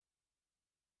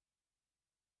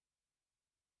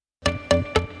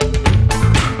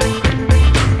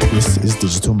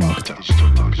digital marketer.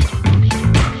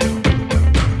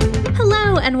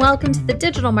 Hello, and welcome to the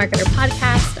Digital Marketer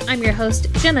Podcast. I'm your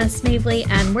host, Jenna Snavely,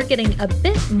 and we're getting a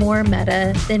bit more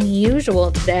meta than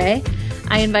usual today.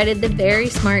 I invited the very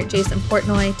smart Jason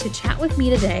Portnoy to chat with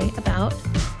me today about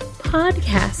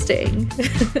podcasting.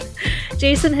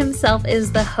 Jason himself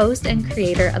is the host and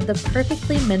creator of the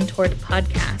Perfectly Mentored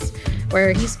podcast,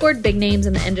 where he scored big names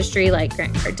in the industry like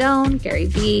Grant Cardone, Gary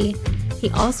Vee. He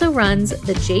also runs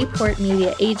the J-Port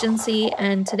Media Agency,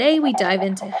 and today we dive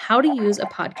into how to use a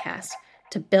podcast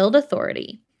to build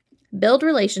authority, build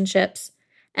relationships,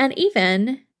 and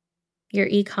even your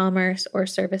e-commerce or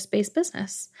service-based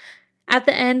business. At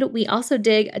the end, we also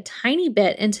dig a tiny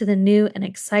bit into the new and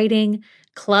exciting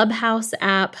Clubhouse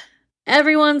app.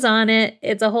 Everyone's on it.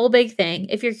 It's a whole big thing.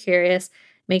 If you're curious,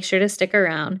 make sure to stick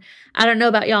around. I don't know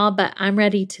about y'all, but I'm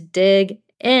ready to dig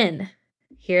in.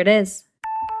 Here it is.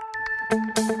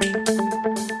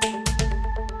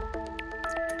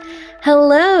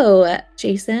 Hello,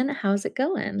 Jason. How's it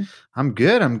going? I'm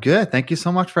good. Thank you so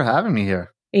much for having me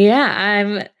here. Yeah,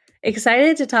 I'm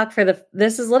excited to talk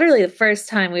this is literally the first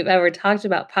time we've ever talked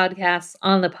about podcasts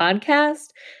on the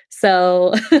podcast.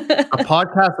 So a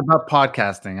podcast about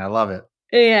podcasting. I love it.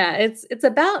 Yeah, it's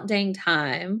about dang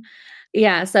time.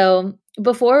 Yeah. So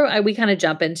before we kind of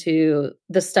jump into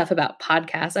the stuff about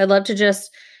podcasts, I'd love to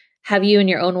just have you in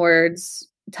your own words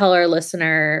tell our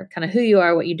listener kind of who you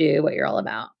are, what you do, what you're all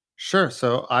about. Sure.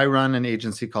 So I run an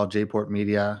agency called J-Port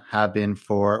Media,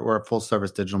 we're a full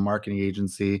service digital marketing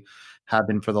agency, have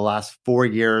been for the last 4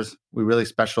 years. We really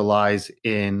specialize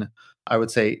in, I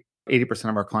would say 80%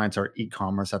 of our clients are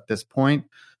e-commerce at this point,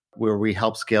 where we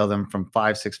help scale them from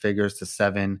 5-6 figures to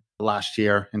 7. Last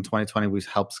year in 2020, we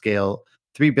helped scale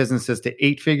 3 businesses to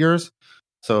 8 figures.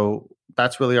 So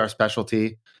that's really our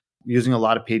specialty. Using a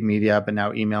lot of paid media, but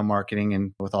now email marketing,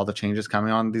 and with all the changes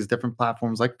coming on these different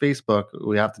platforms like Facebook,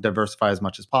 we have to diversify as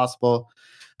much as possible.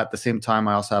 At the same time,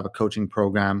 I also have a coaching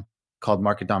program called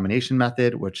Market Domination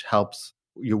Method, which helps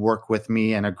you work with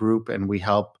me and a group, and we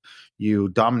help you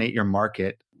dominate your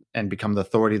market and become the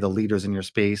authority, the leaders in your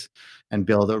space, and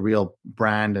build a real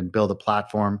brand and build a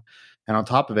platform. And on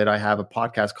top of it, I have a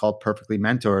podcast called Perfectly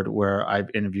Mentored, where I've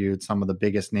interviewed some of the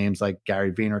biggest names like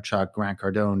Gary Vaynerchuk, Grant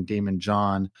Cardone, Damon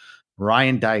John,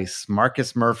 Ryan Dice,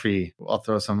 Marcus Murphy. I'll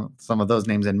throw some of those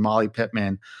names in, Molly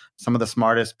Pittman, some of the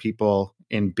smartest people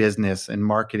in business and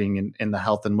marketing in the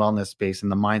health and wellness space, in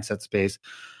the mindset space,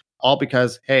 all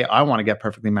because, hey, I want to get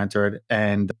perfectly mentored.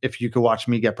 And if you could watch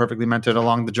me get perfectly mentored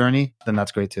along the journey, then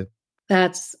that's great too.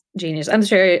 That's genius. I'm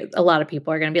sure a lot of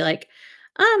people are going to be like,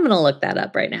 I'm going to look that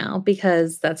up right now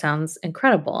because that sounds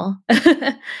incredible.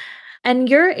 And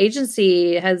your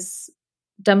agency has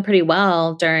done pretty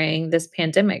well during this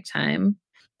pandemic time.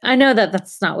 I know that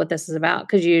that's not what this is about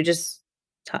because you just,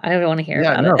 I don't want to hear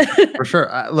about it. For sure.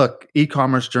 Look,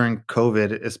 e-commerce during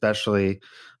COVID especially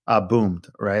boomed,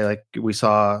 right? Like we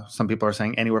saw some people are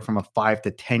saying anywhere from a 5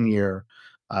 to 10 year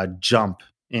jump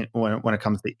when it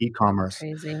comes to e-commerce.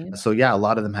 Crazy. So yeah, a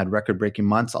lot of them had record-breaking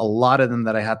months. A lot of them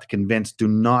that I had to convince, do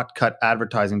not cut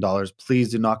advertising dollars.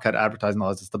 Please do not cut advertising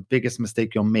dollars. It's the biggest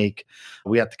mistake you'll make.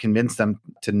 We had to convince them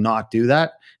to not do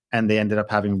that. And they ended up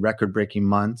having record-breaking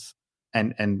months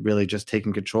and really just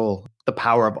taking control. The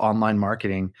power of online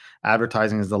marketing.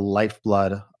 Advertising is the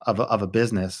lifeblood of a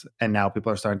business. And now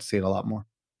people are starting to see it a lot more.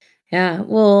 Yeah.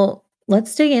 Well,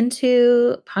 let's dig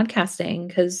into podcasting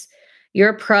because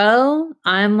you're a pro.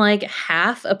 I'm like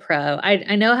half a pro.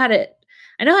 I know how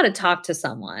to talk to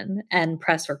someone and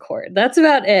press record. That's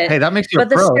about it. Hey, that makes you a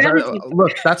pro.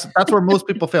 Look, that's where most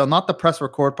people fail. Not the press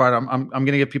record part. I'm going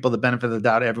to give people the benefit of the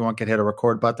doubt. Everyone can hit a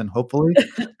record button, hopefully.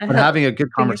 But having a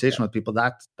good conversation with people,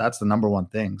 that's the number one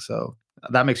thing. So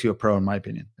that makes you a pro, in my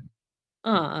opinion.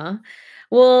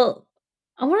 Well,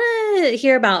 I want to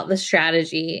hear about the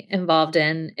strategy involved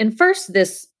in first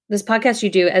this podcast you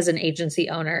do as an agency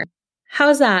owner. How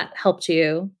has that helped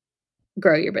you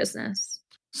grow your business?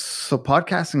 So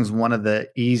podcasting is one of the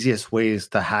easiest ways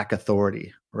to hack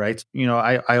authority, right? You know,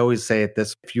 I always say it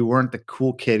this, if you weren't the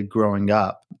cool kid growing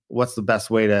up, what's the best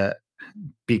way to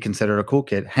be considered a cool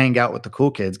kid? Hang out with the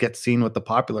cool kids, get seen with the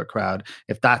popular crowd.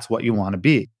 If that's what you want to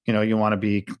be, you know, you want to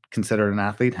be considered an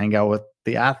athlete, hang out with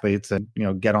the athletes and, you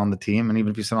know, get on the team. And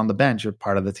even if you sit on the bench, you're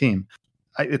part of the team.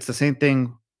 It's the same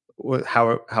thing with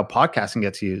how podcasting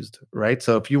gets used, right?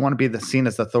 So if you want to be seen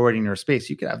as the authority in your space,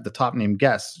 you could have the top name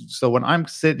guests. So when I'm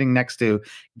sitting next to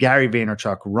Gary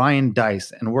Vaynerchuk, Ryan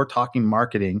Dice, and we're talking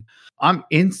marketing, I'm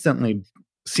instantly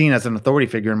seen as an authority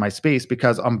figure in my space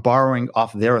because I'm borrowing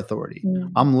off their authority.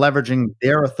 I'm leveraging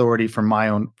their authority for my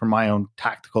own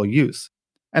tactical use.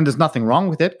 And there's nothing wrong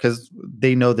with it because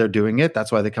they know they're doing it.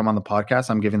 That's why they come on the podcast.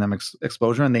 I'm giving them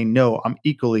exposure, and they know I'm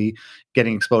equally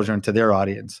getting exposure into their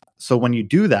audience. So when you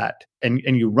do that and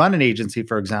you run an agency,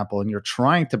 for example, and you're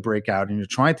trying to break out and you're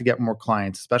trying to get more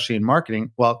clients, especially in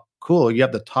marketing, well, cool. You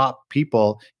have the top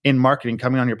people in marketing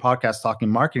coming on your podcast talking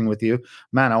marketing with you.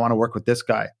 Man, I want to work with this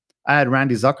guy. I had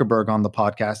Randy Zuckerberg on the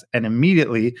podcast, and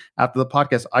immediately after the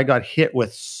podcast, I got hit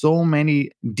with so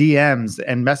many DMs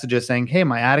and messages saying, hey,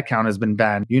 my ad account has been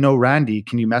banned. You know, Randy,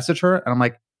 can you message her? And I'm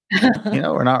like,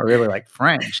 we're not really like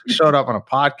friends. She showed up on a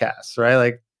podcast, right?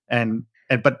 Like,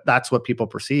 but that's what people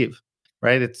perceive,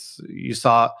 right? You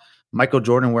saw Michael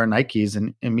Jordan wear Nikes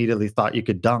and immediately thought you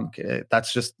could dunk.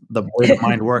 That's just the way the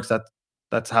mind works.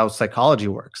 That's how psychology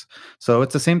works. So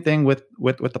it's the same thing with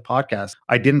the podcast.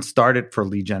 I didn't start it for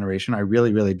lead generation. I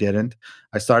really, really didn't.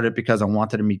 I started because I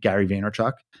wanted to meet Gary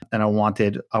Vaynerchuk, and I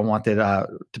wanted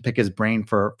to pick his brain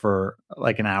for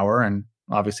like an hour. And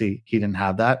obviously he didn't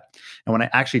have that. And when I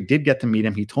actually did get to meet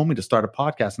him, he told me to start a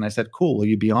podcast, and I said, cool, will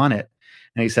you be on it?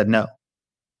 And he said, no.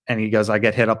 And he goes, I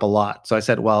get hit up a lot. So I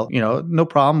said, well, no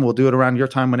problem. We'll do it around your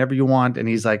time whenever you want. And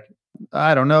he's like,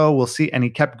 I don't know. We'll see. And he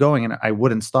kept going, and I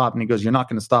wouldn't stop. And he goes, you're not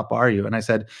going to stop, are you? And I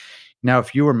said, now,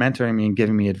 if you were mentoring me and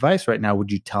giving me advice right now,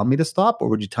 would you tell me to stop, or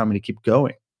would you tell me to keep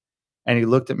going? And he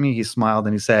looked at me, he smiled,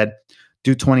 and he said,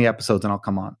 do 20 episodes and I'll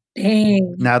come on.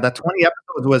 Dang. Now, that 20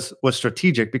 episodes was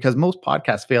strategic because most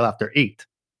podcasts fail after 8.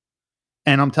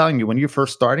 And I'm telling you, when you're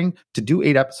first starting, to do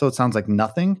 8 episodes sounds like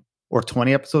nothing, or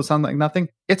 20 episodes sound like nothing.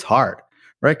 It's hard.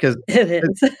 Right? Because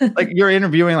like you're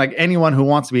interviewing like anyone who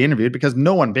wants to be interviewed, because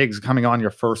no one big is coming on your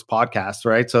first podcast,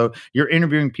 right? So you're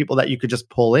interviewing people that you could just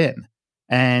pull in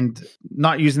and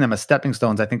not using them as stepping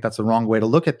stones. I think that's the wrong way to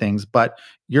look at things, but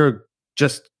you're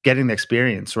just getting the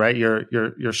experience, right?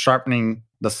 You're sharpening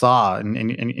the saw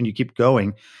and you keep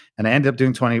going. And I ended up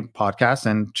doing 20 podcasts,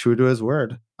 and true to his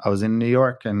word, I was in New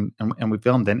York and we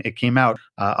filmed, and it came out.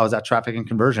 I was at Traffic and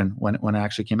Conversion when it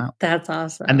actually came out. That's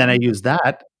awesome. And then I used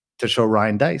that to show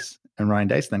Ryan Dice, and Ryan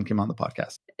Dice then came on the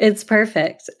podcast. It's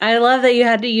perfect. I love that you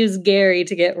had to use Gary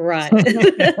to get Ryan.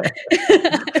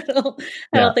 I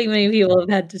don't think many people have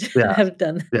had to have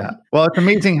done that. Yeah. Well, it's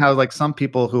amazing how like some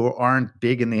people who aren't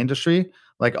big in the industry,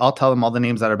 like I'll tell them all the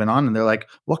names that I've been on, and they're like,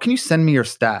 well, can you send me your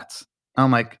stats? And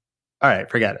I'm like, all right,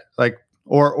 forget it. Like,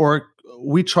 or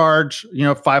we charge,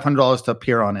 $500 to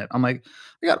appear on it. I'm like,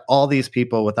 I got all these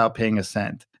people without paying a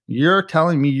cent. You're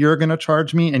telling me you're going to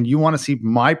charge me, and you want to see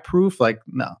my proof? Like,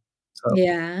 no. So.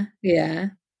 Yeah.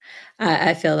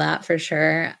 I feel that for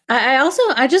sure.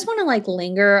 I just want to like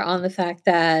linger on the fact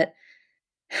that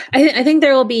I think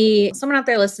there will be someone out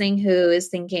there listening who is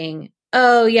thinking,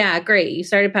 oh yeah, great. You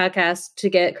started a podcast to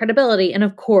get credibility. And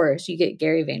of course you get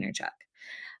Gary Vaynerchuk.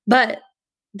 But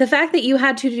the fact that he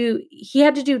had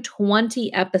to do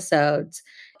 20 episodes,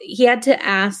 he had to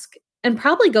ask and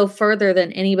probably go further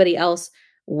than anybody else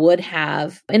would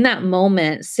have in that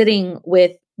moment, sitting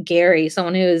with Gary,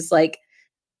 someone who is like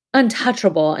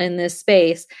untouchable in this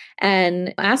space,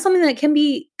 and ask something that can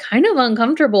be kind of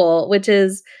uncomfortable, which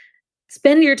is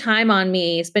spend your time on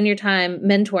me, spend your time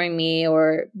mentoring me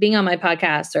or being on my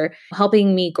podcast or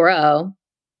helping me grow.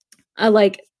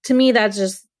 To me,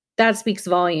 that speaks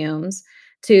volumes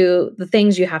to the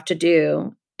things you have to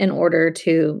do in order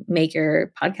to make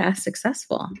your podcast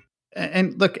successful.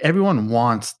 And look, everyone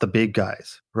wants the big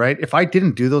guys, right? If I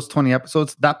didn't do those 20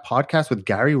 episodes, that podcast with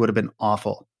Gary would have been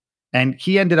awful. And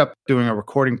he ended up doing a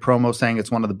recording promo saying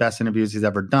it's one of the best interviews he's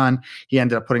ever done. He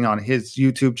ended up putting on his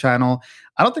YouTube channel.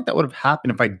 I don't think that would have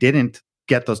happened if I didn't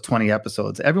get those 20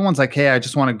 episodes. Everyone's like, hey, I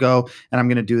just want to go and I'm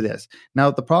going to do this. Now,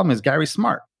 the problem is Gary's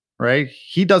smart, right?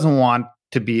 He doesn't want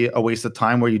to be a waste of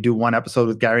time where you do one episode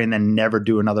with Gary and then never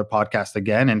do another podcast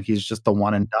again. And he's just the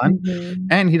one and done. Mm-hmm.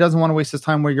 And he doesn't want to waste his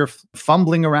time where you're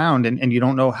fumbling around and you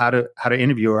don't know how to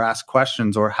interview or ask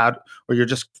questions, or you're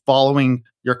just following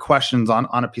your questions on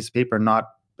a piece of paper, not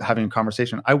having a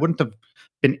conversation. I wouldn't have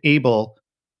been able,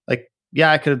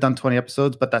 I could have done 20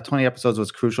 episodes, but that 20 episodes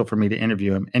was crucial for me to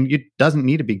interview him. And it doesn't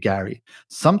need to be Gary.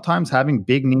 Sometimes having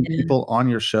big name people on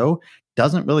your show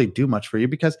doesn't really do much for you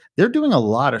because they're doing a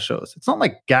lot of shows. It's not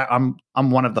like I'm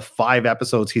one of the 5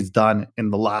 episodes he's done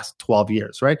in the last 12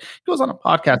 years, right? He goes on a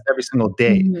podcast every single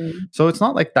day. Mm-hmm. So it's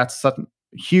not like that's such a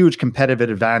huge competitive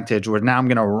advantage where now I'm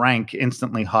going to rank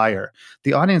instantly higher.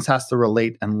 The audience has to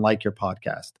relate and like your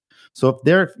podcast. So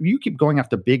if you keep going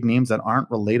after big names that aren't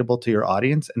relatable to your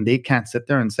audience, and they can't sit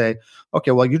there and say,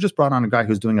 okay, well, you just brought on a guy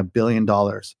who's doing $1 billion.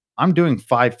 I'm doing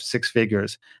 5-6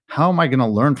 figures. How am I going to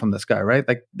learn from this guy, right?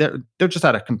 Like they're just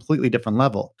at a completely different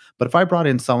level. But if I brought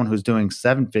in someone who's doing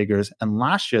 7 figures and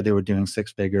last year they were doing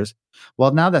 6 figures,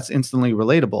 well, now that's instantly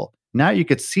relatable. Now you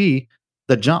could see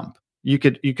the jump. You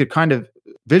could kind of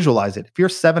visualize it. If you're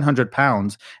 700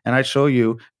 pounds and I show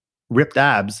you ripped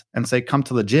abs and say, come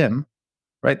to the gym,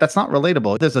 right? That's not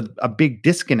relatable. There's a big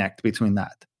disconnect between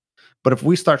that. But if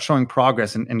we start showing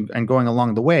progress and going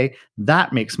along the way,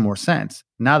 that makes more sense.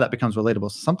 Now that becomes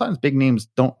relatable. Sometimes big names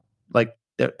don't like,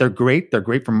 they're great. They're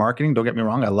great for marketing. Don't get me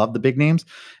wrong. I love the big names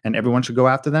and everyone should go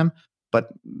after them. But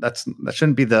that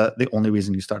shouldn't be the only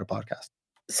reason you start a podcast.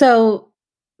 So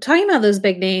talking about those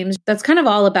big names, that's kind of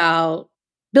all about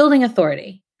building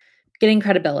authority, getting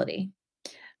credibility.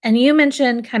 And you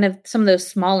mentioned kind of some of those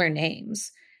smaller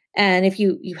names. And if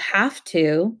you have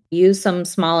to use some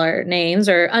smaller names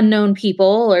or unknown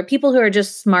people or people who are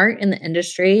just smart in the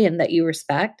industry and that you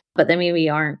respect, but they maybe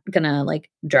aren't going to like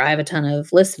drive a ton of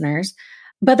listeners.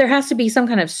 But there has to be some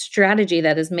kind of strategy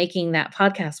that is making that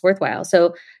podcast worthwhile.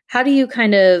 So how do you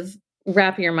kind of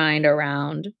wrap your mind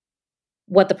around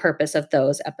what the purpose of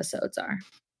those episodes are?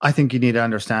 I think you need to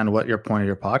understand what your point of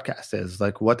your podcast is.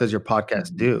 Like, what does your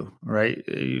podcast do, right?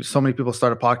 So many people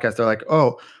start a podcast. They're like,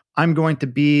 oh, I'm going to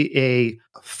be a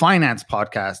finance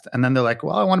podcast. And then they're like,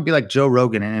 well, I want to be like Joe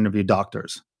Rogan and interview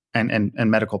doctors and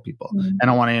medical people. And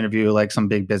I want to interview like some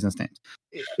big business names.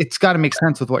 It's got to make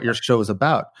sense with what your show is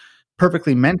about.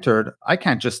 Perfectly Mentored, I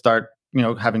can't just start,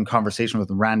 having conversation with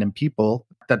random people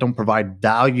that don't provide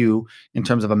value in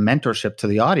terms of a mentorship to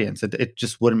the audience. It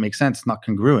just wouldn't make sense. It's not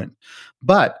congruent.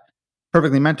 But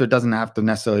Perfectly Mentored doesn't have to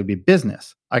necessarily be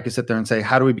business. I could sit there and say,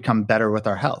 how do we become better with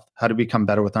our health? How do we become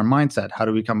better with our mindset? How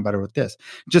do we become better with this?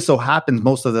 It just so happens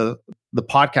most of the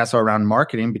podcasts are around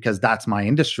marketing because that's my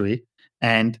industry.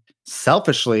 And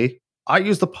selfishly, I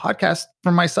use the podcast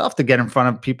for myself to get in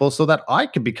front of people so that I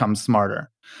could become smarter.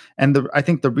 And I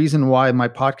think the reason why my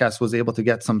podcast was able to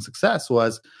get some success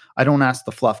was I don't ask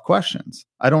the fluff questions.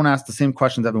 I don't ask the same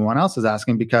questions everyone else is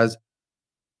asking because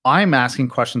I'm asking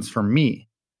questions for me.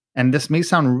 And this may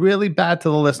sound really bad to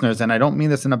the listeners, and I don't mean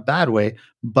this in a bad way,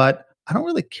 but I don't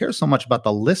really care so much about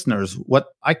the listeners. What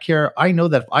I care, I know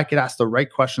that if I could ask the right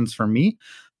questions for me,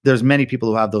 there's many people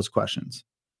who have those questions.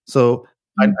 So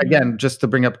again, just to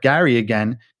bring up Gary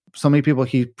again, so many people,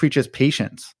 he preaches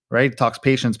patience, right? He talks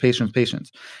patience.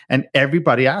 And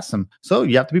everybody asks him, so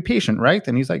you have to be patient, right?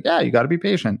 And he's like, yeah, you got to be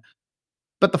patient.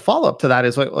 But the follow-up to that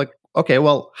is like, okay,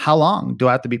 well, how long do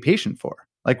I have to be patient for?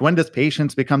 Like, when does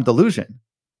patience become delusion?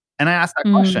 And I asked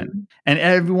that question. And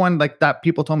everyone like that,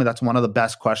 people told me that's one of the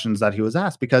best questions that he was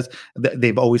asked because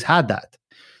they've always had that.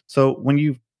 So when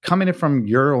you come in it from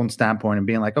your own standpoint and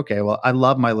being like, okay, well, I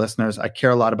love my listeners. I care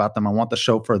a lot about them. I want the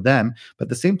show for them. But at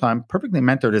the same time, Perfectly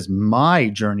Mentored is my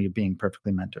journey of being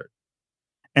perfectly mentored.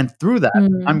 And through that,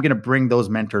 I'm going to bring those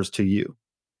mentors to you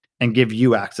and give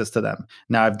you access to them.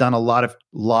 Now, I've done a lot of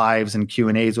lives and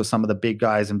Q&As with some of the big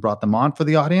guys and brought them on for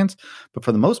the audience. But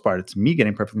for the most part, it's me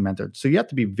getting perfectly mentored. So you have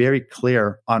to be very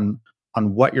clear on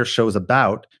what your show is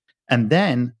about and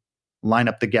then line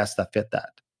up the guests that fit that.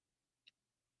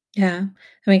 Yeah, that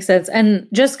makes sense. And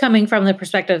just coming from the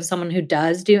perspective of someone who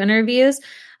does do interviews,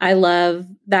 I love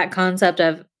that concept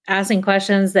of asking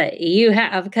questions that you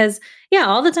have because, yeah,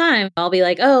 all the time I'll be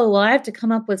like, oh, well, I have to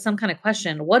come up with some kind of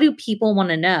question. What do people want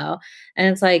to know? And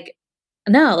it's like,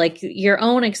 no, like your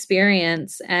own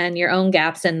experience and your own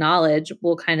gaps in knowledge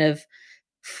will kind of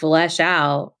flesh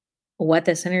out what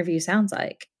this interview sounds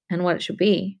like and what it should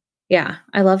be. Yeah,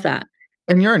 I love that.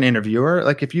 And you're an interviewer.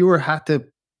 Like if you had to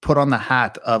put on the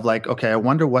hat of like, okay, I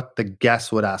wonder what the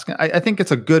guests would ask. I think it's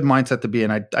a good mindset to be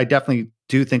in. I definitely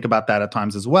do think about that at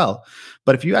times as well.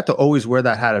 But if you had to always wear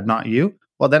that hat of not you,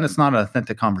 well, then it's not an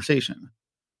authentic conversation,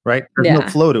 right? There's no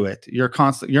flow to it.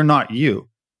 You're not you,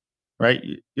 right?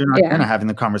 You're not kind of having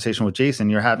the conversation with Jason.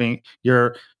 You're having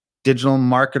your digital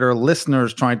marketer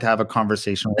listeners trying to have a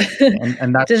conversation with you.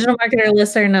 And that's digital marketer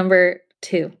listener number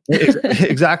 2.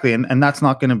 Exactly. And that's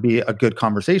not going to be a good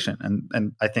conversation.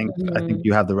 And I think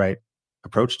you have the right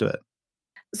approach to it.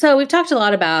 So we've talked a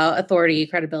lot about authority,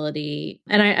 credibility.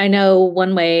 And I know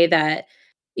one way that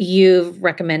you've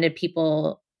recommended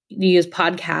people use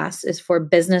podcasts is for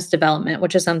business development,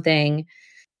 which is something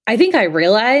I think I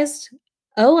realized,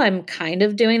 I'm kind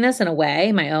of doing this in a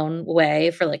way, my own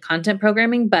way for like content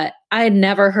programming, but I had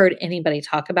never heard anybody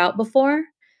talk about before.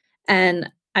 And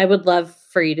I would love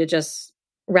for you to just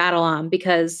rattle on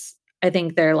because I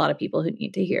think there are a lot of people who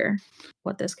need to hear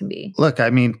what this can be. Look, I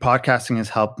mean, podcasting has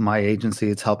helped my agency.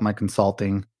 It's helped my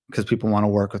consulting because people want to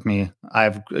work with me.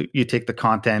 You take the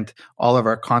content, all of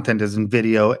our content is in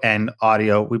video and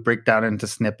audio. We break down into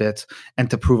snippets and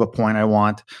to prove a point I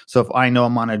want. So if I know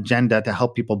I'm on an agenda to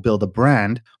help people build a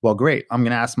brand, well, great. I'm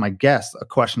going to ask my guests a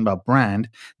question about brand.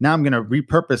 Now I'm going to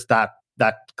repurpose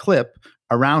that clip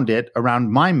around it,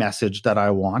 around my message that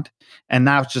I want. And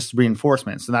now it's just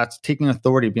reinforcement. So that's taking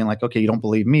authority, being like, okay, you don't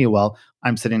believe me. Well,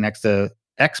 I'm sitting next to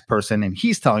X person and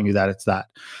he's telling you that it's that.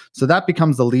 So that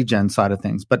becomes the lead gen side of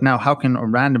things. But now how can a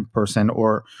random person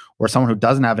or someone who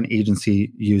doesn't have an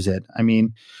agency use it? I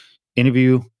mean,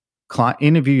 interview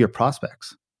your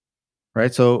prospects,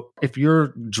 right? So if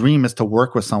your dream is to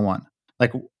work with someone,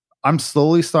 like I'm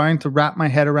slowly starting to wrap my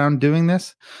head around doing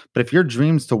this, but if your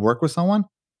dream is to work with someone,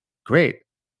 great.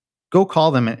 Go call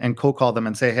them and cold call them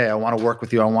and say, hey, I want to work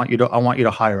with you. I want you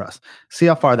to hire us. See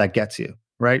how far that gets you,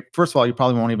 right? First of all, you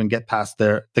probably won't even get past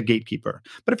the gatekeeper.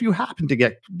 But if you happen to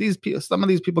get some of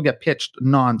these people get pitched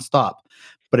nonstop.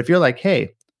 But if you're like, hey,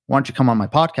 why don't you come on my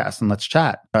podcast and let's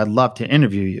chat? I'd love to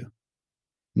interview you.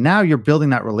 Now you're building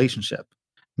that relationship.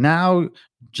 Now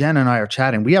Jen and I are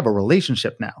chatting. We have a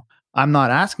relationship now. I'm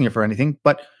not asking her for anything,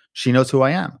 but she knows who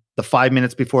I am. The 5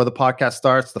 minutes before the podcast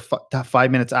starts, the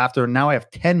 5 minutes after. Now I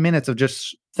have 10 minutes of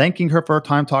just thanking her for her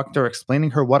time, talking to her,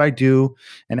 explaining her what I do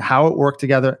and how it worked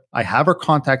together. I have her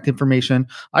contact information.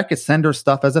 I could send her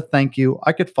stuff as a thank you.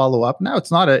 I could follow up. Now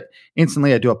it's not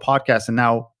instantly I do a podcast and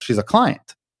now she's a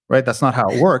client, right? That's not how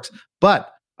it works. But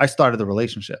I started the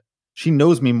relationship. She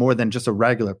knows me more than just a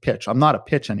regular pitch. I'm not a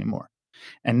pitch anymore.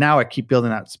 And now I keep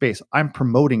building that space. I'm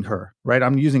promoting her, right?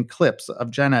 I'm using clips of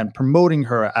Jenna and promoting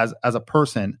her as a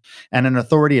person and an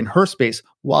authority in her space.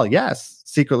 While yes,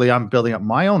 secretly I'm building up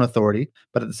my own authority,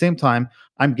 but at the same time,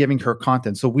 I'm giving her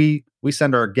content. So we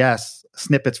send our guests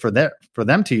snippets for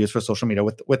them to use for social media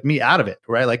with me out of it,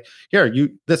 right? Like, here,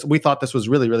 we thought this was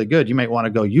really, really good. You might want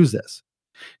to go use this.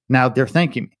 Now they're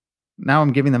thanking me. Now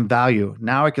I'm giving them value.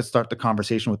 Now I could start the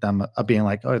conversation with them of being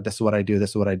like, oh, this is what I do.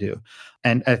 This is what I do.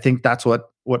 And I think that's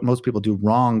what most people do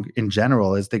wrong in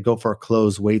general is they go for a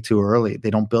close way too early.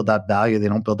 They don't build that value. They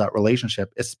don't build that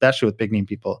relationship, especially with big name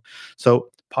people. So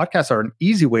podcasts are an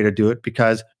easy way to do it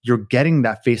because you're getting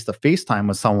that face-to-face time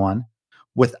with someone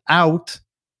without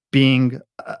being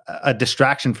a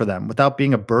distraction for them, without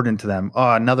being a burden to them.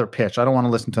 Oh, another pitch. I don't want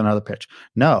to listen to another pitch.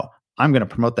 No, I'm going to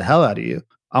promote the hell out of you.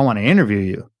 I want to interview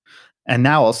you. And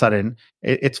now all of a sudden,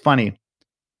 it's funny.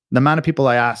 The amount of people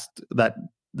I asked that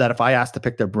if I asked to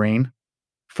pick their brain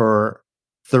for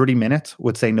 30 minutes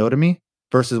would say no to me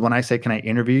versus when I say, can I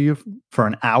interview you for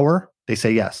an hour? They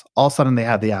say yes. All of a sudden they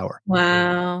have the hour.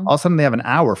 Wow. All of a sudden they have an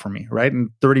hour for me, right?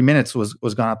 And 30 minutes was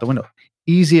gone out the window.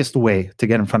 Easiest way to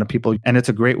get in front of people. And it's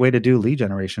a great way to do lead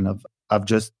generation of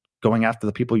just going after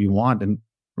the people you want and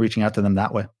reaching out to them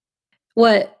that way.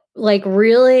 What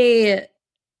really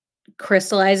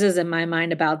crystallizes in my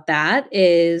mind about that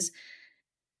is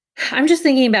I'm just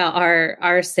thinking about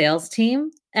our sales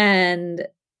team and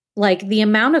like the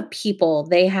amount of people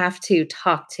they have to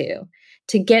talk to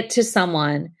get to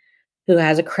someone who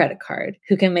has a credit card,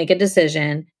 who can make a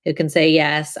decision, who can say,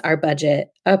 yes, our budget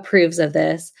approves of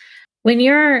this. When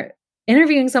you're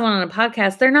interviewing someone on a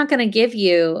podcast, they're not going to give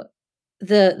you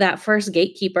that first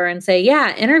gatekeeper and say,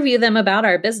 yeah, interview them about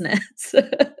our business.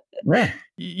 Yeah.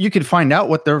 You could find out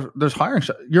what there's hiring.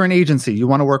 You're an agency. You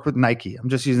want to work with Nike. I'm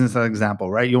just using this as an example,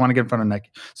 right? You want to get in front of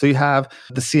Nike. So you have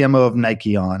the CMO of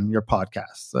Nike on your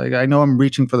podcast. Like, I know I'm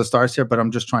reaching for the stars here, but I'm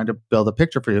just trying to build a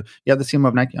picture for you. You have the CMO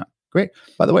of Nike on. Great.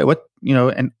 By the way,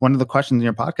 and one of the questions in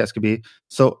your podcast could be,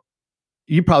 so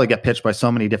you probably get pitched by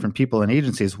so many different people and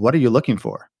agencies. What are you looking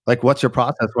for? Like, what's your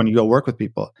process when you go work with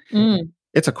people?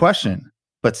 It's a question,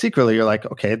 but secretly you're like,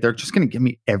 okay, they're just going to give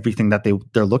me everything that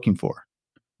they're looking for.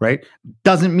 Right?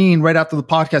 Doesn't mean right after the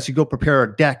podcast, you go prepare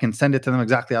a deck and send it to them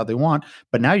exactly how they want.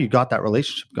 But now you got that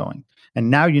relationship going.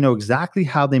 And now you know exactly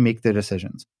how they make their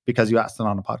decisions because you asked them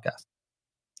on a podcast.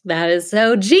 That is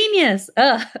so genius.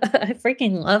 I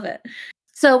freaking love it.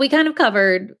 So we kind of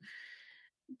covered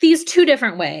these two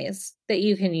different ways that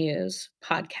you can use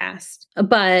podcast.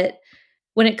 But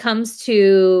when it comes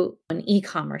to an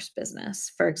e-commerce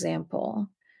business, for example,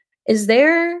 is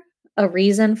there a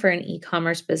reason for an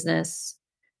e-commerce business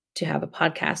to have a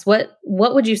podcast?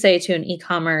 What would you say to an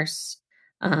e-commerce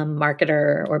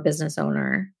marketer or business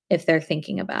owner if they're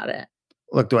thinking about it?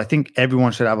 Look, do I think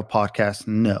everyone should have a podcast?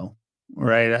 No,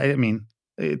 right? I mean,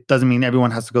 it doesn't mean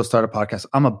everyone has to go start a podcast.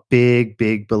 I'm a big,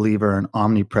 big believer in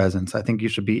omnipresence. I think you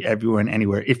should be everywhere and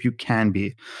anywhere if you can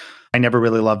be. I never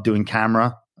really loved doing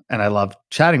camera and I love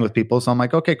chatting with people. So I'm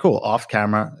like, okay, cool, off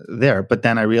camera there. But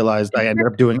then I realized I ended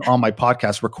up doing all my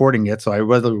podcasts, recording it. So I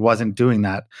really wasn't doing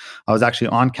that. I was actually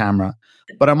on camera,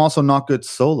 but I'm also not good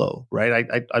solo, right?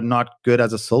 I'm not good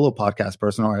as a solo podcast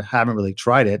person, or I haven't really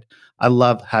tried it. I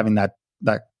love having that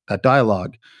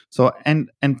dialogue. So, and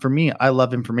for me, I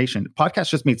love information.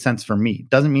 Podcast just made sense for me.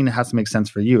 Doesn't mean it has to make sense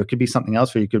for you. It could be something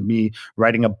else for you. It could be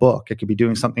writing a book. It could be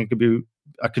doing something. It could be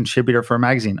a contributor for a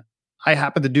magazine. I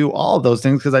happen to do all of those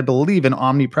things because I believe in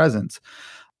omnipresence.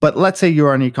 But let's say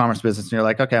you're an e-commerce business and you're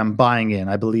like, okay, I'm buying in.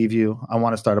 I believe you. I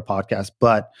want to start a podcast,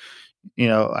 but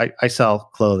I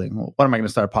sell clothing. Well, what am I going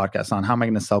to start a podcast on? How am I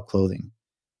going to sell clothing?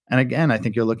 And again, I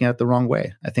think you're looking at it the wrong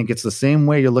way. I think it's the same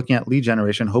way you're looking at lead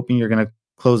generation, hoping you're going to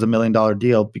close $1 million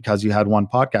deal because you had one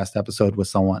podcast episode with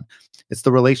someone. It's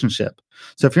the relationship.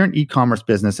 So if you're an e-commerce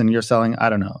business and you're selling, I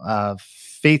don't know,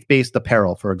 faith-based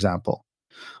apparel, for example,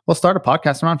 well, start a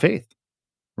podcast around faith,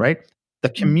 right? The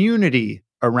community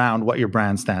around what your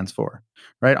brand stands for,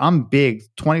 right? I'm big.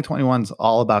 2021 is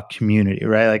all about community,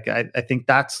 right? Like I think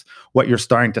that's what you're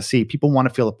starting to see. People want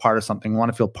to feel a part of something,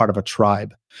 want to feel part of a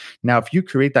tribe. Now, if you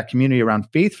create that community around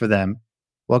faith for them,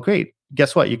 well, great.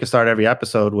 Guess what? You can start every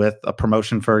episode with a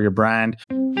promotion for your brand.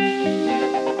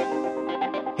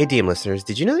 Hey, DM listeners,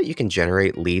 did you know that you can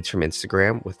generate leads from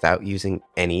Instagram without using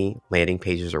any landing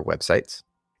pages or websites?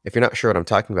 If you're not sure what I'm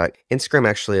talking about, Instagram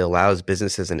actually allows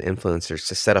businesses and influencers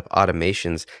to set up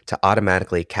automations to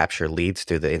automatically capture leads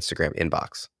through the Instagram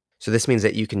inbox. So this means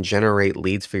that you can generate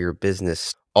leads for your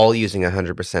business all using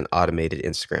 100% automated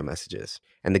Instagram messages.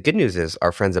 And the good news is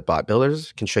our friends at Bot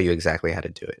Builders can show you exactly how to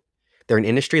do it. They're an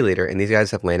industry leader, and these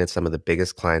guys have landed some of the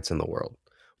biggest clients in the world.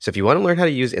 So if you want to learn how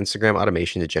to use Instagram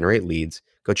automation to generate leads,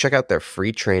 go check out their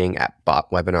free training at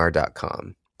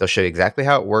botwebinar.com. They'll show you exactly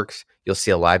how it works. You'll see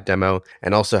a live demo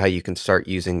and also how you can start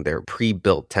using their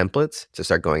pre-built templates to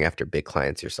start going after big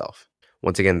clients yourself.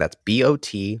 Once again, that's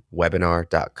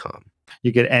botwebinar.com.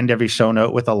 You could end every show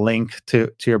note with a link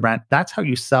to your brand. That's how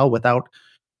you sell without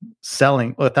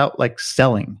selling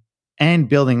and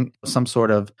building some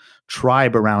sort of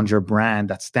tribe around your brand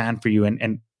that stand for you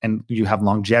and you have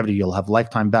longevity, you'll have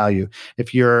lifetime value.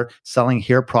 If you're selling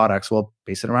hair products, well,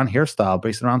 base it around hairstyle,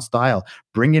 base it around style.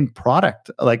 Bring in product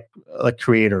like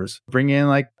creators, bring in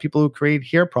like people who create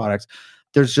hair products.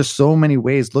 There's just so many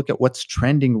ways. Look at what's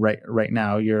trending right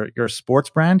now. You're a sports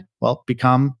brand, well,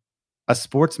 become a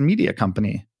sports media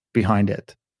company behind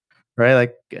it, right?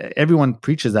 Like everyone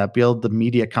preaches that, build the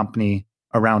media company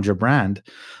around your brand.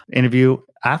 Interview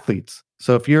athletes.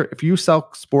 So if you sell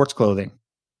sports clothing,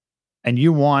 and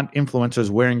you want influencers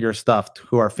wearing your stuff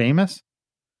who are famous,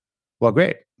 well,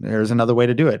 great. There's another way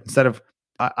to do it. Instead of,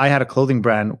 I had a clothing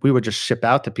brand, we would just ship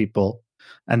out to people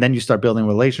and then you start building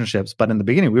relationships. But in the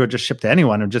beginning, we would just ship to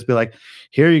anyone and just be like,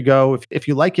 here you go. If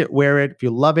you like it, wear it. If you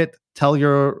love it, tell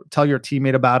your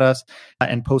teammate about us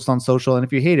and post on social. And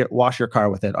if you hate it, wash your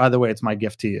car with it. Either way, it's my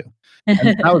gift to you.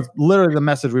 And that was literally the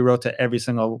message we wrote to every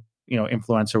single,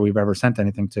 influencer we've ever sent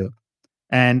anything to.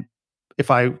 And if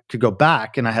I could go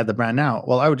back and I had the brand now,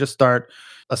 well, I would just start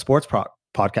a sports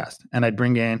podcast and I'd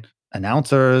bring in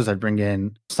announcers. I'd bring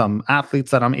in some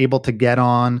athletes that I'm able to get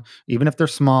on, even if they're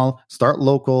small, start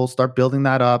local, start building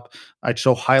that up. I'd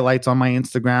show highlights on my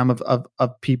Instagram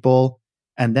of people.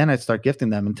 And then I'd start gifting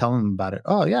them and telling them about it.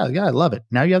 Oh yeah, I love it.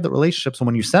 Now you have the relationship. So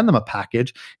when you send them a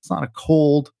package, it's not a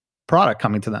cold product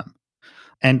coming to them.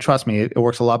 And trust me, it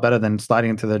works a lot better than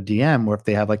sliding into their DM where if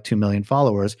they have like 2 million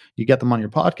followers, you get them on your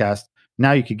podcast.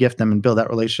 Now you could gift them and build that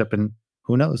relationship, and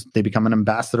who knows, they become an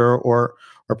ambassador or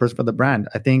a person for the brand.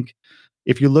 I think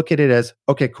if you look at it as,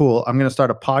 okay, cool, I'm going to start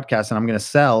a podcast and I'm going to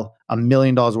sell $1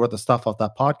 million worth of stuff off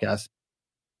that podcast.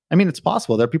 I mean, it's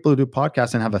possible. There are people who do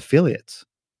podcasts and have affiliates,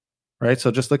 right? So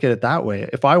just look at it that way.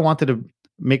 If I wanted to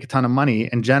make a ton of money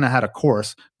and Jenna had a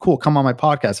course, cool, come on my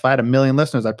podcast. If I had 1 million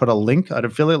listeners, I'd put an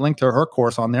affiliate link to her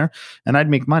course on there and I'd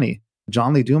make money.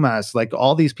 John Lee Dumas, like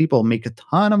all these people make a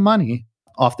ton of money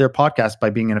off their podcast by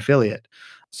being an affiliate.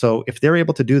 So if they're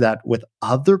able to do that with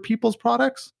other people's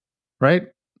products, right?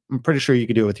 I'm pretty sure you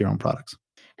could do it with your own products.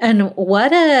 And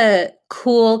what a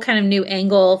cool kind of new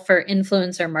angle for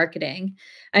influencer marketing.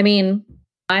 I mean,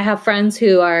 I have friends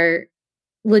who are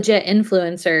legit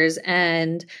influencers,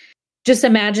 and just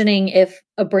imagining if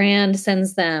a brand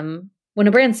sends them, when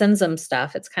a brand sends them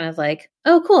stuff, it's kind of like,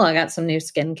 oh, cool, I got some new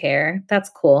skincare. That's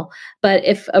cool. But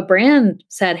if a brand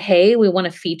said, hey, we want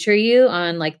to feature you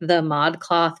on like the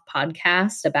ModCloth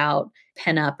podcast about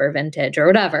pinup or vintage or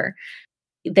whatever,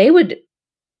 they would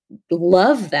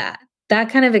love that. That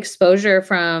kind of exposure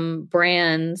from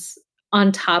brands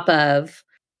on top of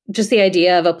just the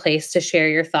idea of a place to share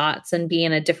your thoughts and be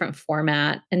in a different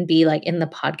format and be like in the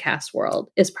podcast world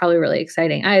is probably really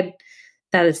exciting.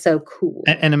 That is so cool.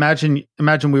 And imagine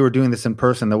we were doing this in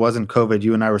person. There wasn't COVID.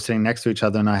 You and I were sitting next to each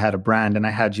other and I had a brand and I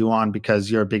had you on because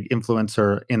you're a big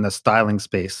influencer in the styling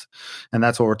space. And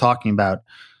that's what we're talking about.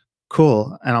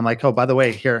 Cool. And I'm like, oh, by the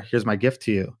way, here's my gift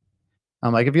to you.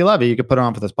 I'm like, if you love it, you could put it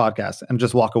on for this podcast and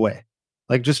just walk away.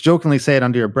 Like just jokingly say it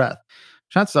under your breath.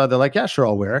 Chances are they're like, yeah, sure,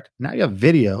 I'll wear it. Now you have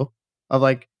video of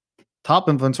like top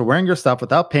influencer wearing your stuff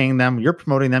without paying them. You're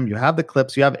promoting them. You have the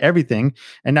clips, you have everything.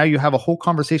 And now you have a whole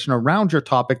conversation around your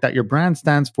topic that your brand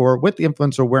stands for with the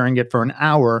influencer wearing it for an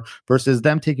hour versus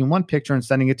them taking one picture and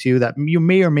sending it to you that you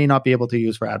may or may not be able to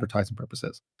use for advertising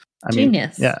purposes.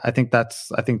 Genius. Yeah, I think that's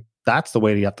the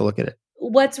way you have to look at it.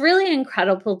 What's really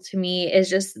incredible to me is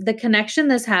just the connection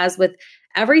this has with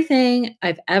everything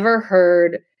I've ever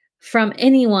heard from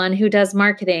anyone who does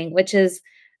marketing, which is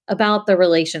about the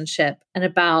relationship and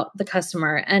about the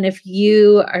customer. And if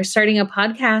you are starting a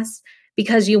podcast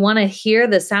because you want to hear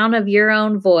the sound of your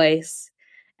own voice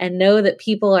and know that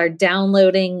people are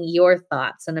downloading your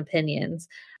thoughts and opinions,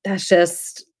 that's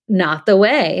just not the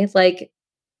way. Like,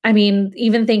 I mean,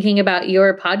 even thinking about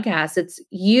your podcast, it's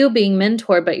you being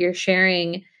mentored, but you're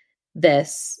sharing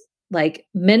this like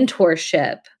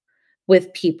mentorship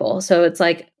with people. So it's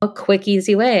like a quick,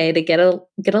 easy way to get a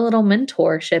little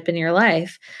mentorship in your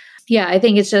life. Yeah, I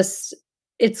think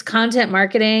it's content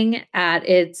marketing at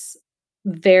its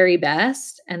very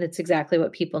best. And it's exactly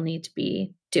what people need to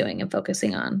be doing and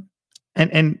focusing on.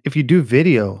 And if you do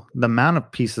video, the amount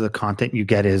of pieces of content you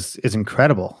get is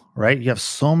incredible, right? You have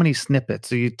so many snippets.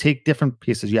 So you take different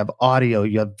pieces. You have audio,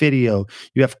 you have video,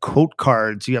 you have quote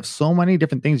cards. You have so many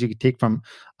different things you could take from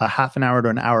a half an hour to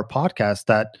an hour podcast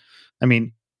that, I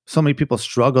mean, so many people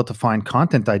struggle to find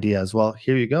content ideas. Well,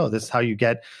 here you go. This is how you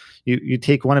get, you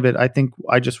take one of it. I think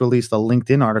I just released a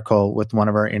LinkedIn article with one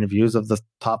of our interviews of the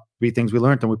top 3 things we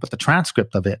learned, and we put the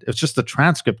transcript of it. It's just the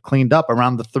transcript cleaned up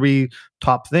around the 3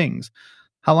 top things.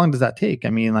 How long does that take?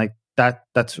 I mean, like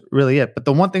that's really it. But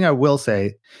the one thing I will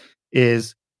say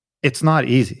is it's not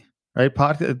easy, right?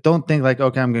 Don't think like,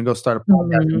 okay, I'm going to go start a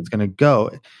podcast and it's going to go.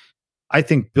 I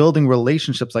think building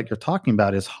relationships like you're talking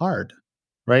about is hard.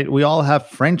 Right? We all have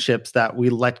friendships that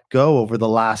we let go over the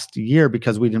last year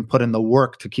because we didn't put in the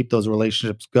work to keep those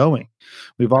relationships going.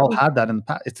 We've all had that in the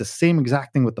past. It's the same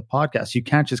exact thing with the podcast. You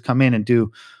can't just come in and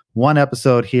do one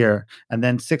episode here and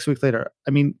then 6 weeks later.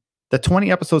 I mean, the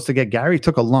 20 episodes to get Gary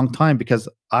took a long time because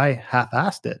I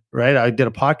half-assed it, right? I did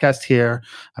a podcast here.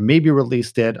 I maybe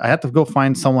released it. I had to go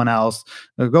find someone else,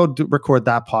 record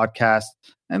that podcast.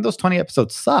 And those 20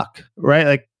 episodes suck, right?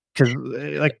 Like, because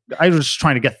like I was just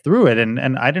trying to get through it and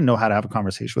I didn't know how to have a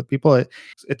conversation with people. It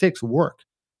takes work.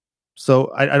 So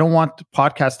I don't want the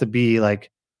podcast to be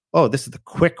like, oh, this is the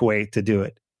quick way to do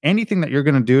it. Anything that you're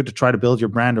going to do to try to build your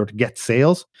brand or to get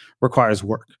sales requires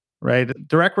work, right?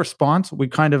 Direct response, we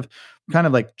kind of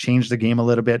like changed the game a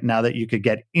little bit now that you could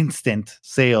get instant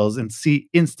sales and see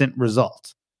instant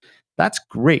results. That's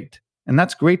great. And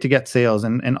that's great to get sales.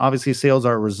 And obviously sales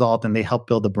are a result and they help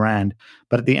build a brand.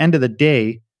 But at the end of the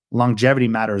day, longevity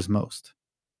matters most,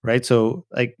 right? So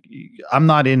like, I'm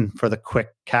not in for the quick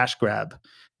cash grab.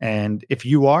 And if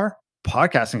you are,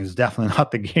 podcasting is definitely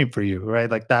not the game for you,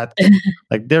 right? Like that,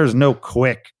 like there's no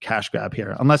quick cash grab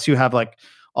here, unless you have like,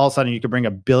 all of a sudden you could bring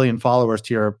 1 billion followers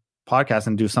to your podcast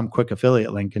and do some quick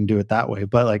affiliate link and do it that way.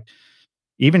 But like,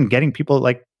 even getting people,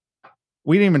 like,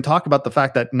 we didn't even talk about the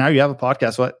fact that now you have a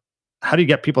podcast. How do you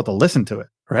get people to listen to it,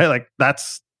 right? Like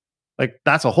that's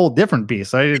a whole different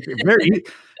beast. Right?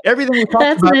 Everything we talked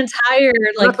that's about, an entire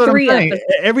like 3 episodes.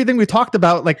 Everything we talked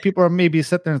about, like people are maybe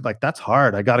sitting there like, that's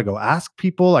hard. I got to go ask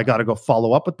people. I got to go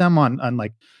follow up with them on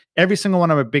like every single one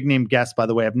of our big name guests. By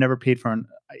the way, I've never paid for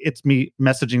it's me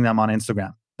messaging them on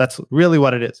Instagram. That's really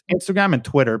what it is. Instagram and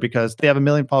Twitter, because they have 1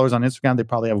 million followers on Instagram. They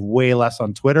probably have way less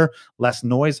on Twitter, less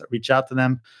noise. Reach out to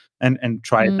them and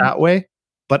try it that way.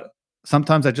 But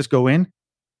sometimes I just go in,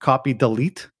 copy,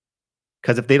 delete.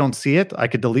 Because if they don't see it, I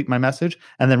could delete my message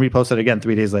and then repost it again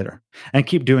 3 days later and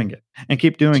keep doing it and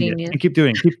keep doing it and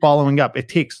keep following up. It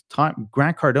takes time.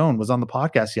 Grant Cardone was on the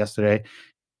podcast yesterday.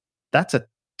 That's a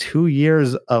 2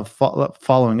 years of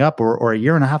following up or a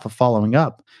year and a half of following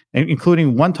up,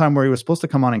 including one time where he was supposed to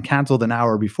come on and canceled an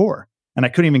hour before. And I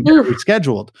couldn't even get it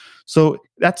rescheduled. So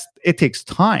it takes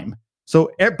time.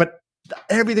 So, but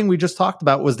everything we just talked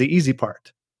about was the easy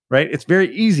part. Right? It's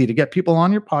very easy to get people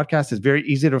on your podcast. It's very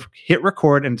easy to hit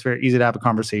record and it's very easy to have a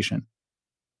conversation.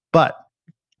 But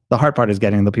the hard part is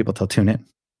getting the people to tune in.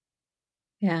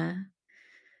 Yeah.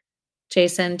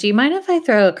 Jason, do you mind if I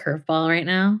throw a curveball right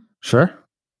now? Sure.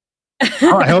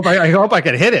 I hope I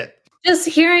can hit it. Just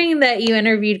hearing that you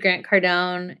interviewed Grant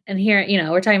Cardone and here,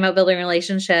 we're talking about building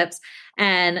relationships.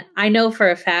 And I know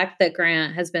for a fact that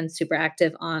Grant has been super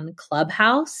active on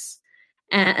Clubhouse.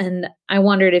 And I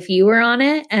wondered if you were on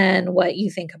it and what you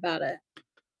think about it.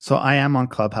 So I am on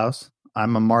Clubhouse.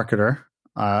 I'm a marketer.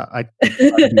 I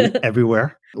be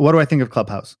everywhere. What do I think of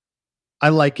Clubhouse? I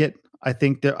like it. I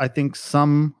think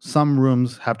some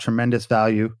rooms have tremendous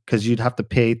value because you'd have to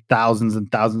pay thousands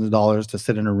and thousands of dollars to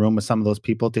sit in a room with some of those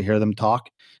people to hear them talk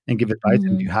and give advice.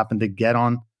 And if you happen to get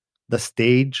on the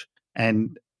stage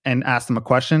and ask them a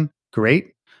question,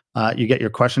 great. You get your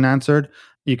question answered.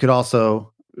 You could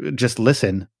also just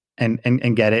listen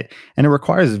and get it. And it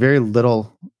requires very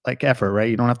little like effort, right?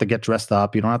 You don't have to get dressed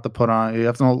up. You don't have to you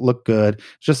have to look good.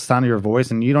 It's just the sound of your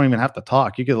voice, and you don't even have to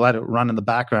talk. You could let it run in the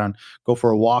background, go for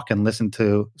a walk and listen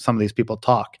to some of these people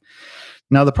talk.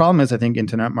 Now, the problem is I think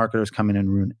internet marketers come in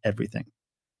and ruin everything.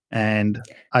 And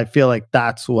I feel like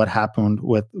that's what happened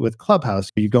with Clubhouse.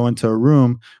 You go into a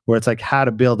room where it's like how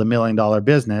to build $1 million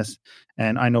business.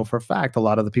 And I know for a fact, a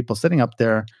lot of the people sitting up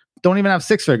there don't even have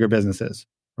 6-figure businesses,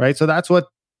 right? So that's what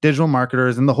digital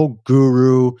marketers and the whole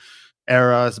guru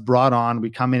era is brought on. We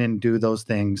come in and do those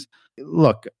things.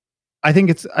 Look, I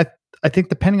think I think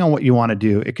depending on what you want to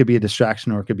do, it could be a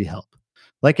distraction or it could be help.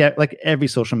 Like every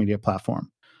social media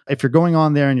platform. If you're going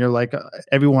on there and you're like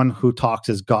everyone who talks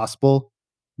is gospel,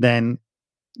 then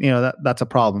that's a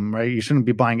problem, right? You shouldn't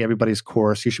be buying everybody's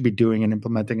course. You should be doing and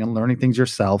implementing and learning things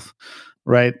yourself,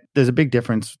 right? There's a big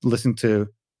difference listening to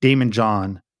Damon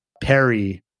John,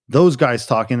 Perry, those guys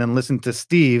talking, then listen to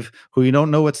Steve, who you don't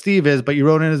know what Steve is, but he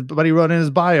wrote in his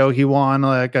bio he won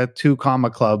like a 2 comma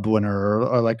club winner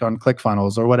or like on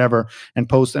ClickFunnels or whatever, and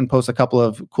post a couple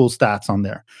of cool stats on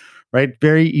there, right?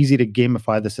 Very easy to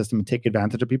gamify the system and take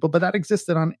advantage of people, but that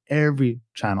existed on every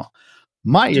channel.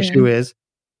 My issue is,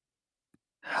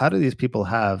 how do these people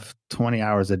have 20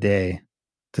 hours a day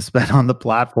to spend on the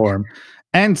platform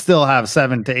and still have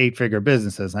 7 to 8 figure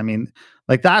businesses? I mean,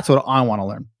 like that's what I want to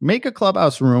learn. Make a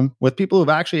Clubhouse room with people who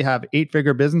actually have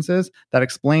 8-figure businesses that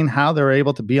explain how they're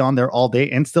able to be on there all day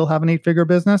and still have an 8-figure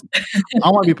business. I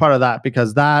want to be part of that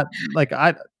because that, like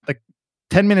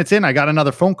 10 minutes in, I got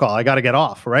another phone call. I got to get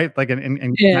off, right? Like,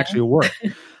 and actually work.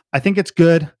 I think it's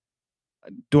good.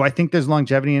 Do I think there's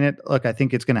longevity in it? Look, I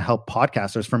think it's going to help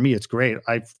podcasters. For me, it's great.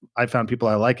 I found people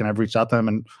I like and I've reached out to them,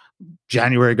 and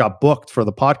January got booked for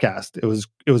the podcast.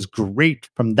 It was great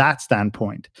from that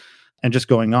standpoint and just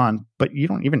going on, but you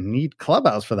don't even need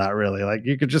Clubhouse for that really. Like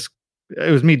you could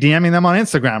it was me DMing them on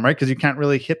Instagram, right? Because you can't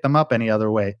really hit them up any other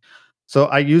way. So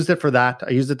I used it for that. I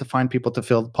used it to find people to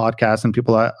fill the podcast and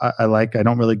people I like. I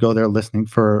don't really go there listening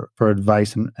for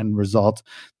advice and results.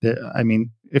 I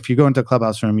mean, if you go into a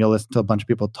Clubhouse room, you'll listen to a bunch of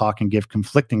people talk and give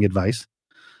conflicting advice.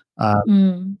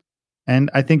 And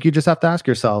I think you just have to ask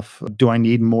yourself, do I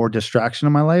need more distraction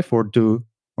in my life or do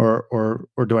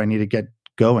I need to get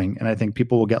going? And I think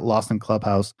people will get lost in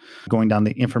Clubhouse going down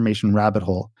the information rabbit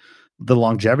hole. The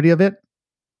longevity of it,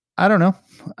 I don't know.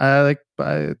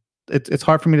 It's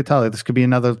hard for me to tell. This could be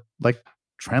another like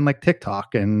trend like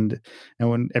TikTok, and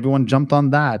when everyone jumped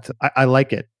on that, I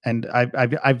like it. And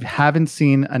I haven't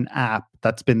seen an app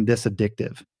that's been this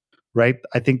addictive, right?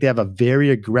 I think they have a very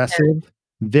aggressive,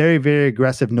 very, very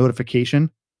aggressive notification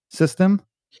system,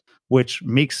 which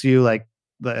makes you like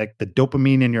the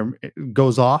dopamine in your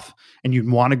goes off and you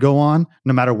want to go on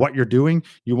no matter what you're doing.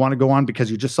 You want to go on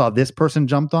because you just saw this person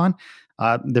jumped on.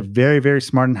 They're very, very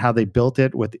smart in how they built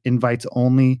it with invites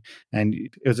only, and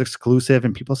it was exclusive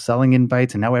and people selling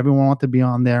invites, and now everyone wants to be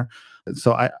on there.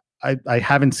 So I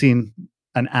haven't seen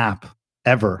an app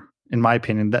ever, in my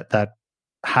opinion, that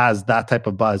has that type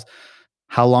of buzz.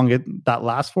 How long that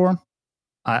lasts for,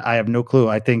 I have no clue.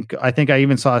 I think I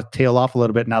even saw it tail off a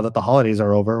little bit now that the holidays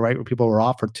are over, right? Where people were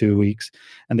off for 2 weeks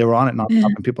and they were on it nonstop,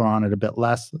 and people are on it a bit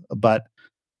less. But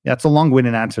yeah, it's a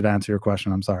long-winded answer to answer your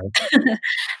question. I'm sorry.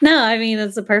 No, I mean,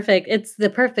 it's the perfect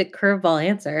curveball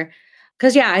answer.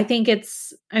 Cause yeah, I think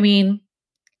I'm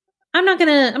not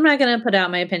gonna put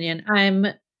out my opinion. I'm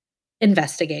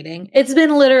investigating. It's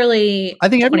been literally I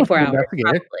think 24 hours.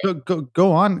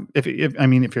 Go on. If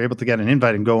you're able to get an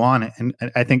invite and go on it, and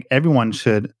I think everyone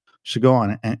should go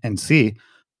on it and see.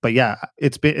 But yeah,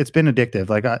 it's been addictive.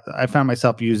 Like I found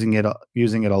myself using it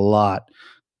a lot.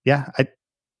 Yeah.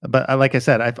 But like I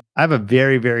said, I have a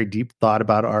very, very deep thought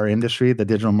about our industry, the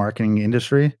digital marketing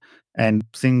industry, and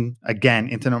seeing again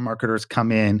internet marketers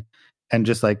come in and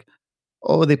just like,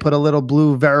 oh, they put a little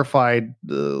blue verified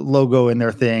logo in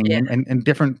their thing, and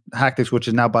different tactics. Which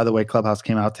is now, by the way, Clubhouse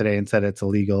came out today and said it's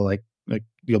illegal. Like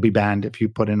you'll be banned if you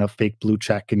put in a fake blue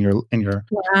check in your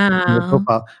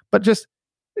profile. But just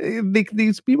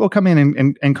these people come in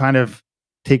and kind of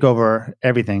take over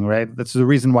everything, right? That's the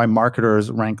reason why marketers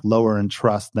rank lower in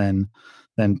trust than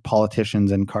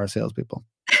politicians and car salespeople.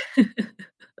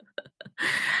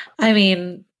 I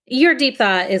mean, your deep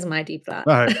thought is my deep thought.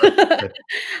 All right.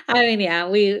 I mean, yeah,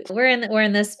 we're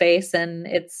in this space, and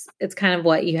it's kind of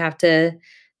what you have to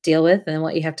deal with and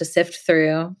what you have to sift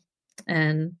through.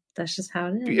 And That's just how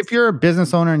it is. If you're a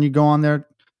business owner and you go on there,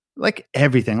 like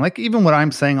everything, like even what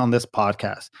I'm saying on this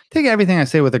podcast, take everything I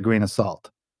say with a grain of salt,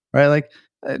 right? Like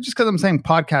just because I'm saying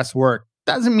podcasts work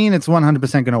doesn't mean it's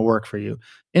 100% going to work for you.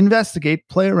 Investigate,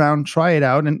 play around, try it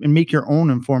out, and make your own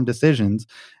informed decisions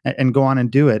and go on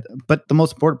and do it. But the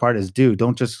most important part is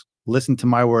don't just listen to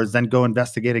my words, then go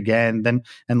investigate again,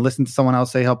 and listen to someone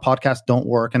else say how podcasts don't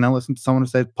work, and then listen to someone who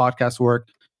says podcasts work.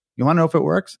 You want to know if it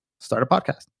works? Start a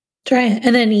podcast. Try it.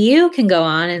 And then you can go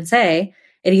on and say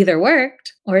it either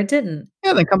worked or it didn't.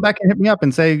 Yeah, then come back and hit me up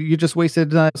and say, you just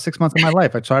wasted 6 months of my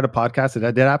life. I tried a podcast and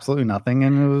I did absolutely nothing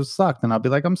and it was sucked. And I'll be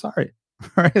like, I'm sorry.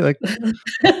 Right? Like,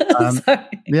 sorry.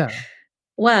 Yeah.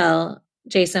 Well,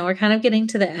 Jason, we're kind of getting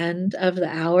to the end of the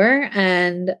hour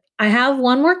and I have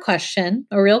one more question,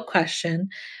 a real question.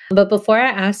 But before I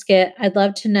ask it, I'd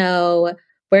love to know,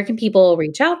 where can people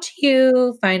reach out to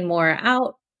you, find more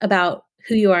out about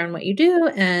who you are and what you do,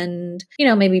 and,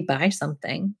 maybe buy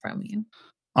something from you?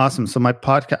 Awesome. So my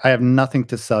podcast, I have nothing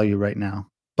to sell you right now,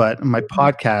 but my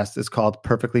podcast is called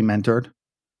Perfectly Mentored.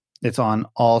 It's on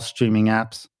all streaming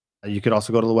apps. You could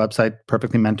also go to the website,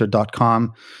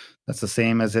 perfectlymentored.com. That's the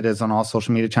same as it is on all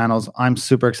social media channels. I'm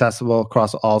super accessible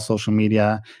across all social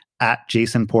media at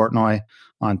Jason Portnoy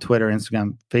on Twitter,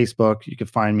 Instagram, Facebook. You can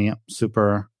find me.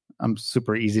 I'm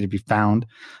super easy to be found.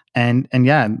 And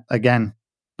yeah, again,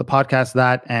 the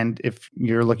podcast and if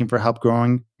you're looking for help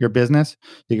growing your business,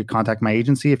 you could contact my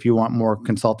agency if you want more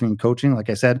consulting and coaching.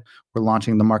 Like I said, we're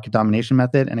launching the market domination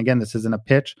method. And again, this isn't a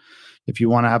pitch. If you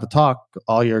want to have a talk,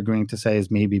 all you're agreeing to say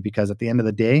is maybe, because at the end of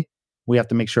the day, we have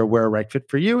to make sure we're a right fit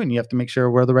for you, and you have to make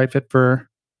sure we're the right fit for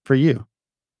you.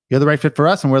 You're the right fit for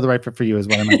us, and we're the right fit for you is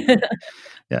what I meant.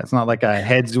 Yeah, it's not like a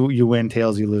heads you win,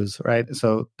 tails you lose, right?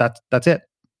 So that's it.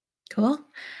 Cool.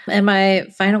 And my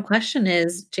final question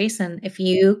is, Jason, if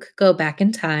you could go back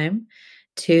in time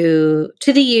to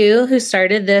the you who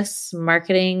started this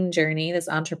marketing journey, this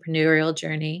entrepreneurial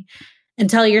journey, and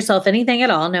tell yourself anything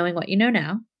at all, knowing what you know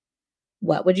now,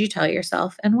 what would you tell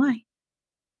yourself and why?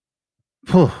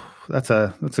 That's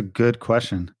a good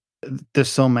question. There's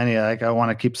so many. Like I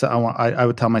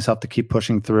would tell myself to keep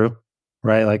pushing through,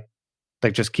 right?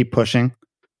 Like just keep pushing.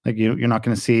 Like you're not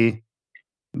going to see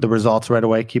the results right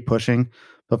away. Keep pushing.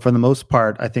 But for the most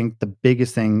part, I think the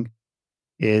biggest thing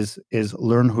is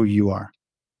learn who you are.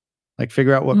 Like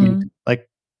figure out what like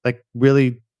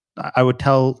really. I would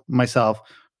tell myself,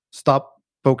 stop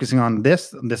focusing on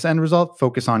this end result.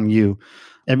 Focus on you.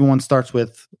 Everyone starts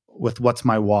with what's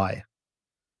my why.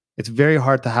 It's very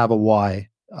hard to have a why.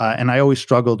 And I always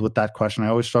struggled with that question. I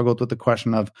always struggled with the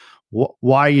question of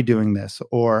why are you doing this?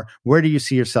 Or where do you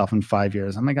see yourself in 5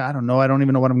 years? I'm like, I don't know. I don't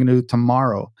even know what I'm going to do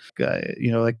tomorrow.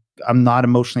 Like I'm not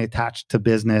emotionally attached to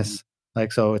business.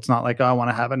 Like, so it's not like, I want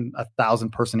to have a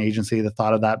 1,000-person agency. The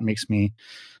thought of that makes me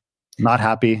not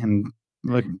happy and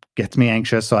gets me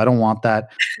anxious. So I don't want that.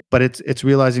 But it's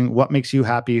realizing what makes you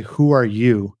happy. Who are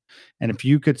you? And if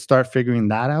you could start figuring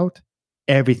that out,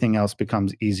 everything else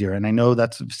becomes easier. And I know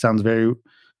that sounds very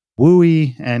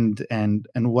wooey and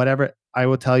whatever. I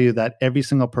will tell you that every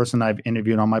single person I've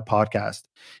interviewed on my podcast,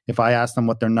 if I ask them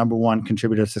what their number one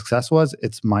contributor to success was,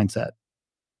 it's mindset.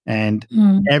 And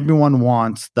everyone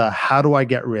wants the how do I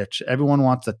get rich? Everyone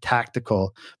wants the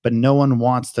tactical, but no one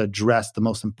wants to address the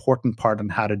most important part on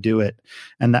how to do it.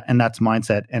 And that's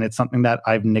mindset. And it's something that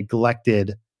I've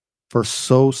neglected for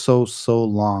so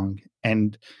long.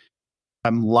 And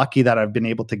I'm lucky that I've been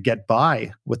able to get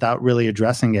by without really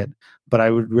addressing it. But I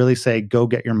would really say, go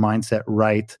get your mindset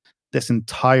right. This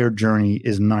entire journey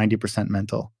is 90%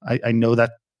 mental. I know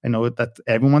that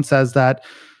everyone says that.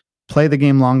 Play the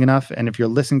game long enough. And if you're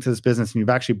listening to this business and you've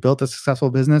actually built a successful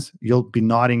business, you'll be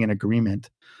nodding in agreement.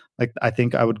 Like, I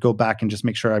think I would go back and just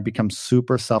make sure I become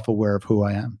super self-aware of who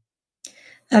I am.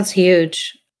 That's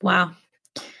huge. Wow.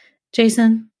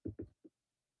 Jason,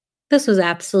 this was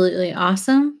absolutely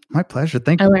awesome. My pleasure.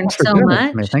 Thank you. I learned so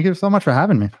much. Thank you so much for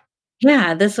having me.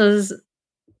 Yeah, this was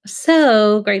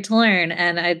so great to learn.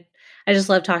 And I just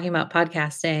love talking about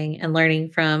podcasting and learning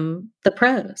from the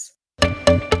pros.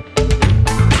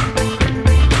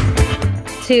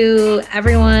 To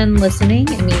everyone listening,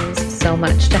 it means so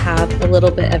much to have a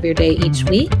little bit of your day each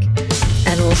week.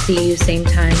 And we'll see you same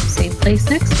time, same place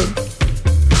next week.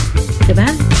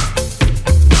 Goodbye.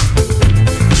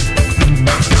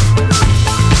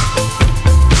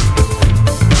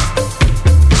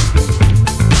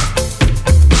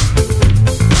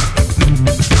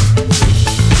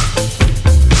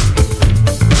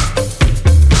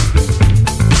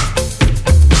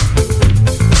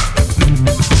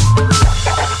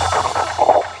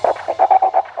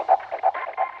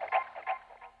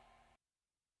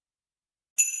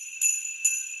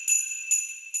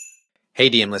 Hey,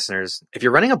 DM listeners, if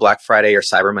you're running a Black Friday or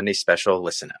Cyber Monday special,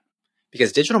 listen up.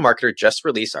 Because Digital Marketer just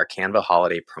released our Canva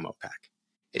Holiday Promo Pack.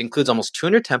 It includes almost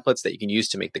 200 templates that you can use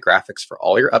to make the graphics for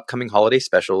all your upcoming holiday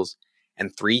specials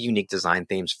and 3 unique design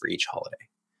themes for each holiday.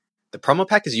 The promo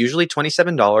pack is usually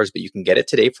 $27, but you can get it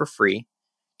today for free.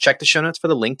 Check the show notes for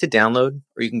the link to download,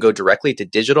 or you can go directly to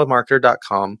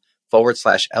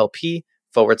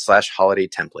digitalmarketer.com/LP/holiday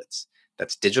templates.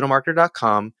 That's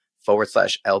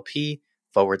digitalmarketer.com/LP/holiday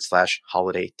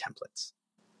templates.